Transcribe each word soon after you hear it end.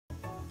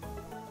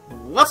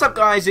What's up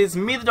guys, it's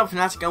me the Dog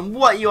Fanatic, and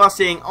what you are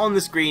seeing on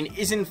the screen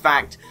is in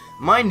fact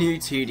my new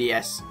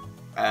 2DS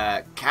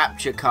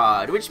capture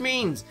card, which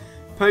means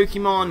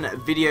Pokemon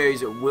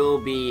videos will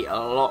be a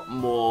lot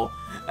more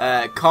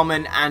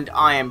common, and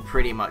I am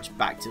pretty much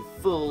back to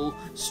full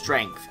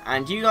strength.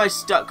 And you guys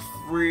stuck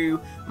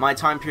through my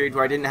time period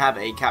where I didn't have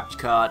a capture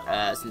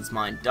card since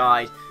mine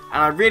died,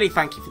 and I really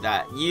thank you for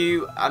that.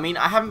 I mean,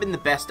 I haven't been the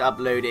best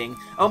uploading.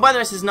 Oh, by the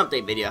way, this is an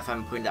update video if I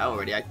haven't pointed out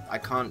already. I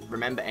can't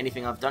remember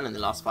anything I've done in the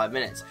last 5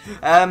 minutes.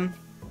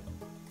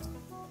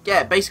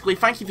 Yeah, basically,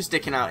 thank you for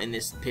sticking out in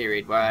this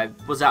period where I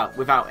was out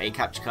without a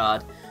capture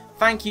card.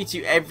 Thank you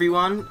to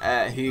everyone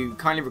who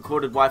kindly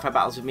recorded Wi-Fi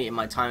battles with me in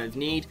my time of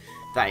need.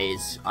 That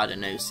is, I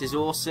don't know,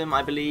 Sizzawesome,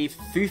 I believe,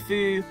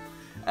 Fufu,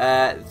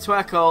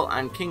 Twerkle,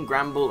 and King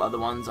Gramble are the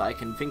ones I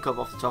can think of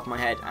off the top of my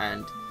head,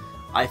 and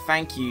I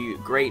thank you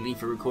greatly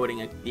for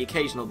recording the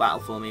occasional battle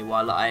for me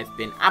while I've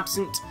been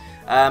absent.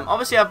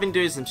 Obviously, I've been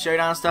doing some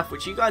showdown stuff,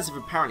 which you guys have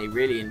apparently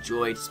really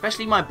enjoyed,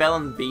 especially my Bell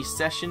and the Beast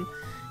session.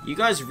 You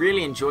guys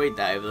really enjoyed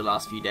that over the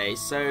last few days,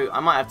 so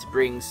I might have to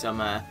bring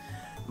some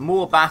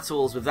more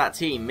battles with that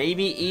team,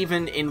 maybe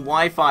even in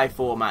Wi-Fi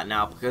format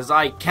now, because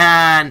I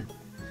can.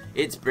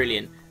 It's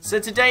brilliant. So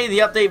today, the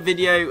update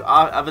video,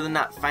 other than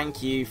that,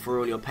 thank you for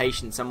all your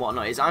patience and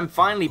whatnot, is I'm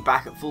finally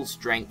back at full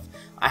strength.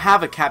 I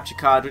have a capture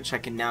card which I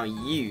can now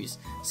use.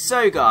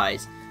 So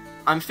guys,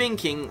 I'm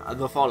thinking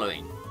the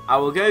following. I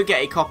will go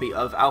get a copy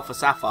of Alpha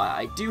Sapphire.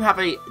 I do have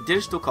a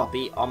digital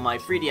copy on my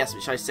 3DS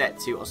which I set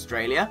to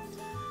Australia.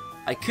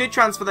 I could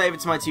transfer that over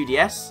to my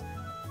 2DS,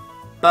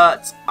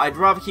 but I'd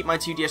rather keep my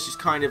 2DS just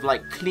kind of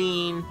like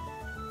clean.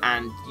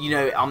 And, you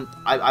know,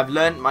 I've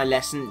learned my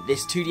lesson.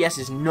 This 2DS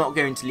is not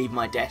going to leave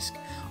my desk.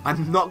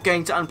 I'm not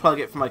going to unplug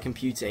it from my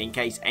computer in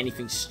case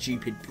anything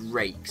stupid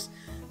breaks.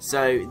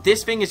 So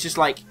this thing is just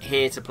like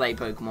here to play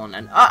Pokemon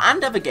and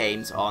other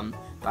games on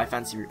that I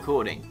fancy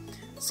recording.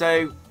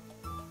 So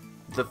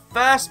the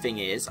first thing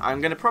is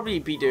I'm going to probably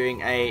be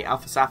doing a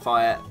Alpha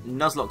Sapphire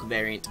Nuzlocke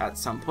variant at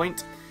some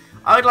point.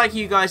 I would like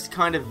you guys to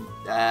kind of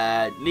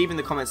leave in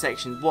the comment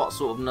section what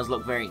sort of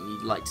Nuzlocke variant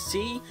you'd like to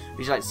see.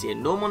 Would you like to see a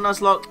normal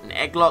Nuzlocke, an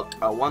Egglock,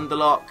 a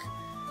Wonderlock?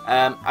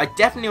 I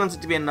definitely want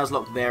it to be a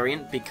Nuzlocke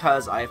variant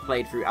because I have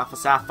played through Alpha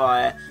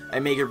Sapphire,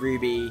 Omega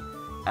Ruby,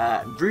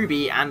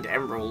 Ruby and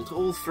Emerald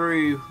all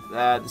through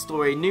the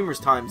story numerous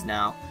times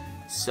now.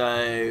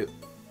 So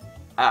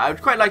I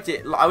would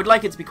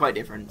like it to be quite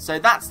different. So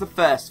that's the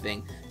first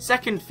thing.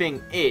 Second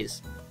thing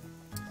is,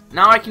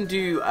 now I can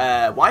do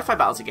Wi-Fi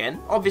battles again.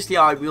 Obviously,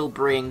 I will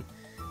bring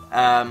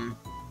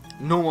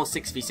normal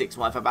 6v6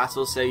 Wi-Fi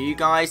battles. So you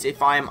guys,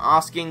 if I am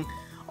asking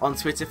on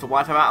Twitter for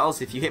Wi-Fi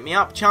battles, if you hit me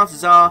up,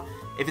 chances are,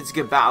 if it's a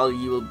good battle,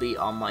 you will be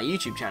on my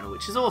YouTube channel,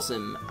 which is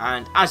awesome.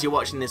 And as you're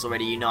watching this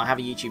already, you know I have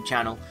a YouTube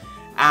channel.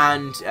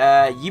 And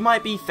you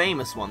might be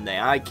famous one day.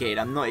 I kid,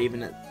 I'm not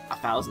even at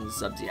 1,000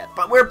 subs yet.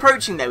 But we're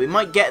approaching there. We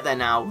might get there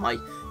now. My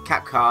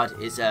cap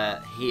card is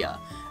here.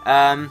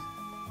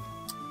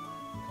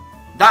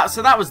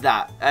 So that was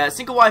that.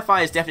 Single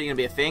Wi-Fi is definitely going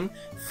to be a thing.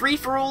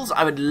 Free-for-alls,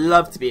 I would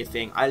love to be a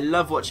thing. I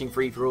love watching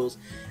free-for-alls.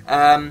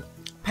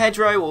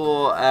 Pedro,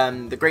 or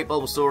the Great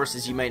Bulbasaurus,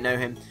 as you may know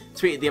him,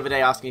 tweeted the other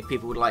day asking if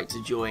people would like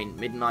to join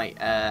Midnight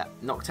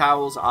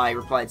Noctowls. I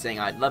replied saying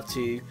I'd love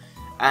to.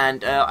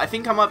 And I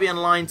think I might be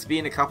online to be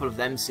in a couple of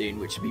them soon,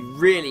 which would be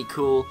really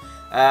cool.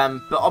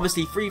 But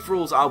obviously,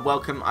 free-for-alls are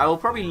welcome. I will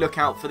probably look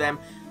out for them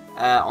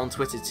on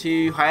Twitter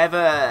too.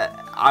 However,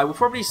 I will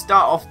probably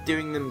start off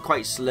doing them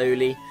quite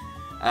slowly.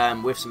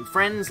 With some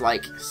friends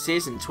like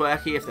Sizz and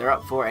Twerky if they're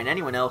up for it, and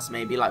anyone else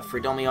maybe like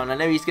Fredomion. I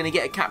know he's going to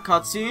get a cap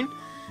card soon.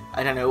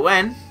 I don't know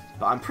when,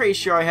 but I'm pretty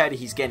sure I heard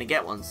he's going to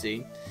get one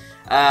soon.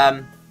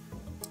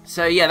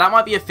 So yeah, that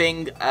might be a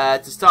thing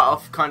to start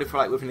off kind of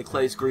like within a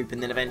closed group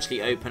and then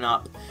eventually open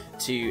up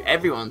to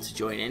everyone to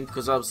join in,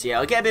 because obviously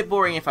it'll get a bit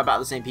boring if I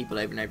battle the same people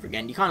over and over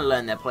again. You kind of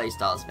learn their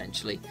playstyles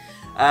eventually.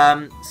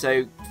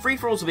 So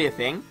free-for-alls will be a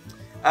thing.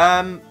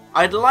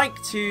 I'd like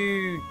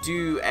to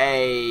do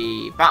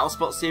a Battle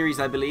Spot series,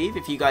 I believe.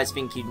 If you guys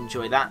think you'd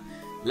enjoy that,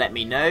 let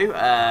me know.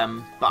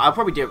 But I'll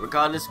probably do it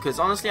regardless, because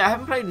honestly, I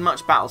haven't played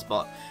much Battle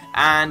Spot.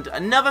 And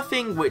another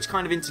thing which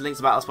kind of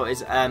interlinks Battle Spot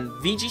is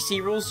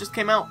VGC rules just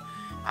came out.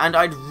 And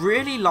I'd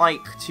really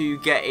like to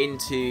get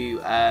into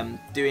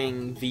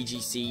doing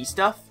VGC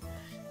stuff.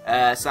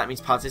 So that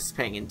means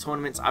participating in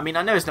tournaments. I mean,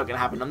 I know it's not going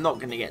to happen. I'm not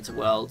going to get to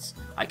Worlds.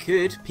 I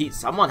could.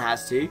 Someone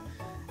has to.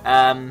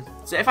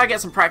 So if I get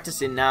some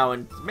practice in now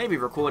and maybe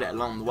record it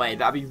along the way,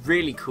 that'd be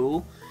really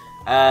cool.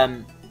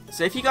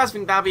 So if you guys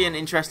think that'd be an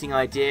interesting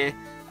idea,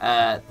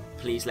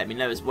 please let me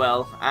know as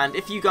well. And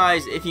if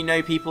you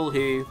know people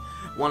who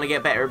want to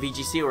get better at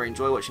VGC or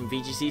enjoy watching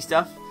VGC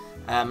stuff,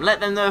 let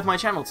them know of my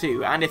channel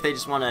too. And if they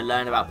just want to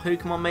learn about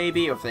Pokemon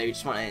maybe, or if they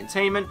just want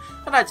entertainment,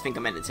 I'd like to think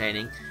I'm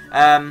entertaining.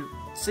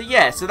 So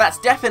yeah, so that's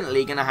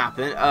definitely going to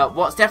happen.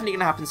 What's definitely going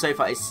to happen so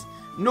far is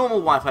normal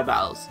Wi-Fi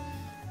battles.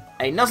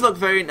 A Nuzlocke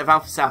variant of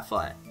Alpha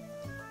Sapphire.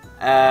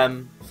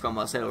 Forgotten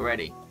what I said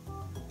already.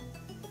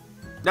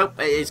 Nope,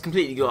 it's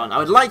completely gone. I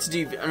would like to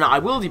do... No, I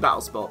will do Battle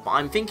Spot, but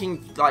I'm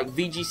thinking like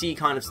VGC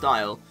kind of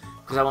style.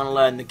 because I want to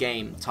learn the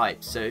game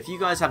types. So if you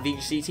guys have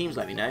VGC teams,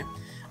 let me know.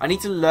 I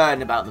need to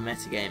learn about the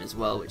metagame as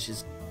well, which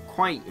is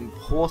quite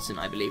important,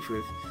 I believe,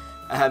 with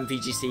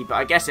VGC. But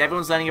I guess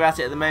everyone's learning about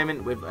it at the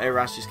moment, with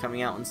ORAS just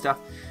coming out and stuff.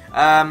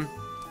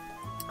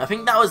 I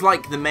think that was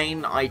like the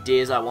main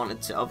ideas of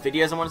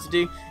videos I wanted to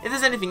do. If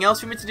there's anything else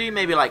for me to do,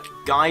 maybe like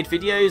guide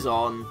videos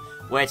on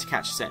where to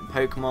catch a certain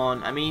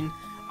Pokemon. I mean,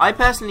 I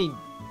personally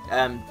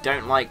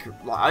don't like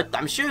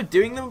I'm sure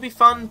doing them would be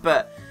fun,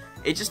 but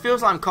it just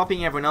feels like I'm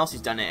copying everyone else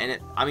who's done it.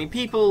 And I mean,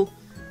 people,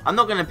 I'm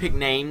not going to pick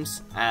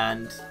names,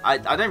 and I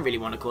don't really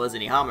want to cause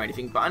any harm or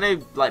anything, but I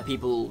know like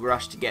people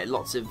rush to get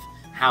lots of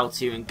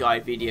how-to and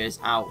guide videos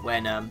out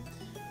when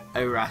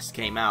ORAS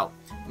came out.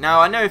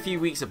 Now, I know a few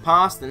weeks have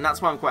passed, and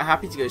that's why I'm quite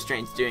happy to go straight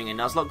into doing a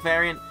Nuzlocke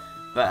variant.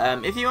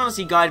 But if you want to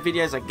see guide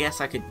videos, I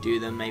guess I could do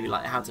them, maybe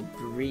like how to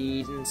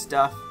breed and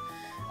stuff.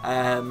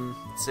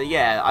 So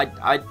yeah,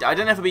 I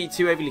don't know if I'll be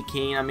too overly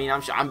keen. I mean,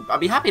 I'll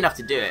be happy enough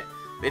to do it.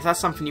 But if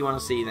that's something you want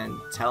to see, then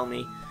tell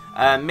me.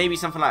 Maybe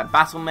something like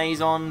Battle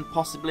Maison,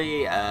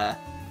 possibly.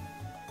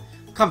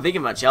 Can't think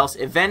of much else.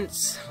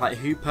 Events like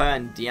Hooper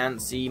and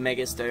Diancie,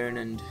 Megastone,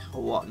 and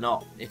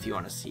whatnot, if you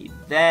want to see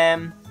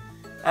them.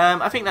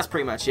 I think that's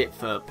pretty much it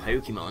for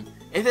Pokemon.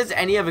 If there's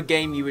any other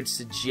game you would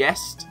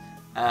suggest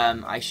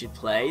I should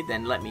play,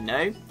 then let me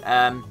know.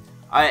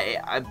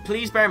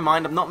 Please bear in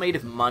mind, I'm not made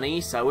of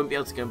money, so I wouldn't be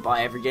able to go and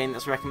buy every game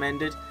that's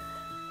recommended.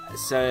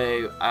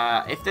 So,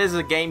 if there's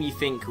a game you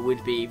think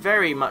would be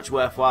very much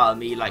worthwhile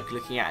me like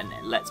looking at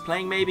and let's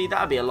playing, maybe that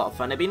would be a lot of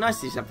fun. It'd be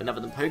nice to do something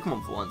other than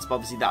Pokemon for once, but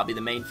obviously that would be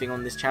the main thing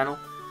on this channel.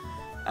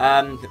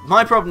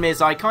 My problem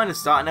is I kind of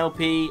start an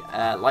LP,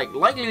 like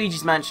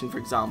Luigi's Mansion, for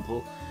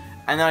example,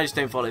 and then I just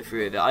don't follow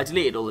through with it. I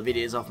deleted all the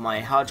videos off my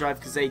hard drive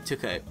because they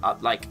took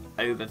up like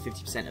over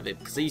 50% of it.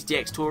 Because I use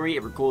DxTory,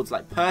 it records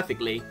like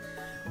perfectly,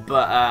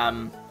 but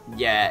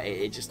yeah,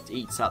 it just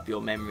eats up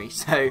your memory.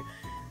 So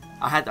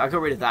I got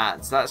rid of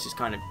that, so that's just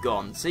kind of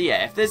gone. So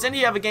yeah, if there's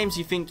any other games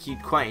you think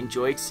you'd quite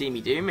enjoy to see me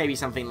do, maybe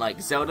something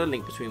like Zelda,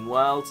 Link Between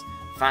Worlds,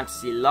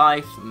 Fantasy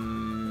Life,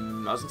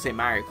 I was going to say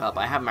Mario Kart,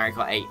 but I have Mario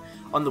Kart 8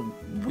 on the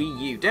Wii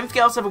U. Don't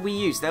forget I also have a Wii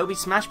U, so there will be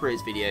Smash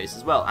Bros videos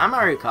as well, and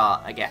Mario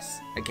Kart, I guess,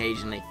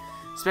 occasionally.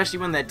 Especially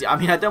when they're, I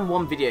mean, I've done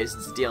one video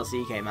since the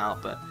DLC came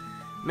out, but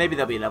maybe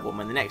there'll be another one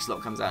when the next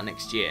lot comes out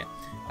next year.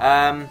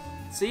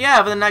 So yeah,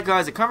 other than that,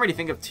 guys, I can't really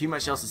think of too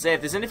much else to say.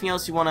 If there's anything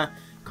else you want to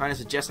kind of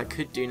suggest I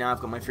could do now, I've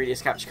got my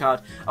 3DS capture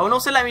card. Oh, and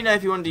also let me know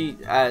if you want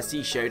to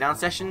see Showdown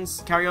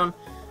sessions carry on.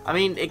 I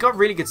mean, it got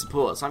really good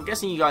support, so I'm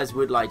guessing you guys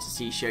would like to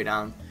see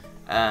Showdown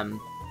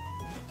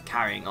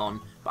carrying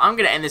on. But I'm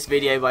going to end this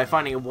video by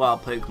finding a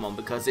wild Pokemon,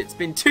 because it's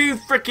been too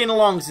freaking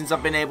long since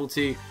I've been able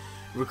to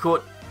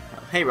record...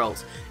 Hey,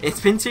 Rolls. It's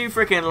been too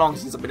freaking long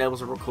since I've been able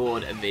to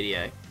record a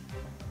video.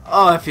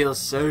 Oh, it feels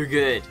so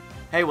good.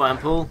 Hey,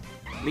 Wurmple.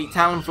 Meet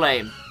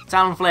Talonflame.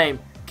 Talonflame,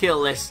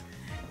 kill this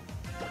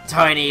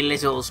tiny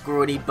little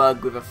scrawny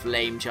bug with a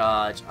flame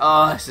charge.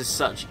 Oh, this is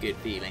such a good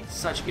feeling.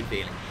 Such a good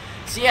feeling.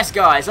 So yes,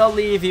 guys, I'll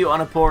leave you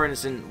on a poor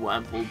innocent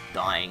Wurmple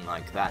dying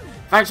like that.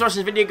 Thanks for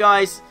watching this video,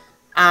 guys,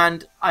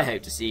 and I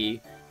hope to see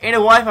you in a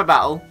Wi-Fi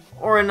battle,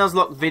 or a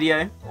Nuzlocke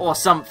video, or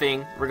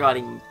something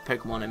regarding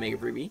Pokemon Omega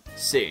Ruby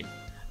soon.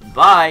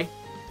 Bye!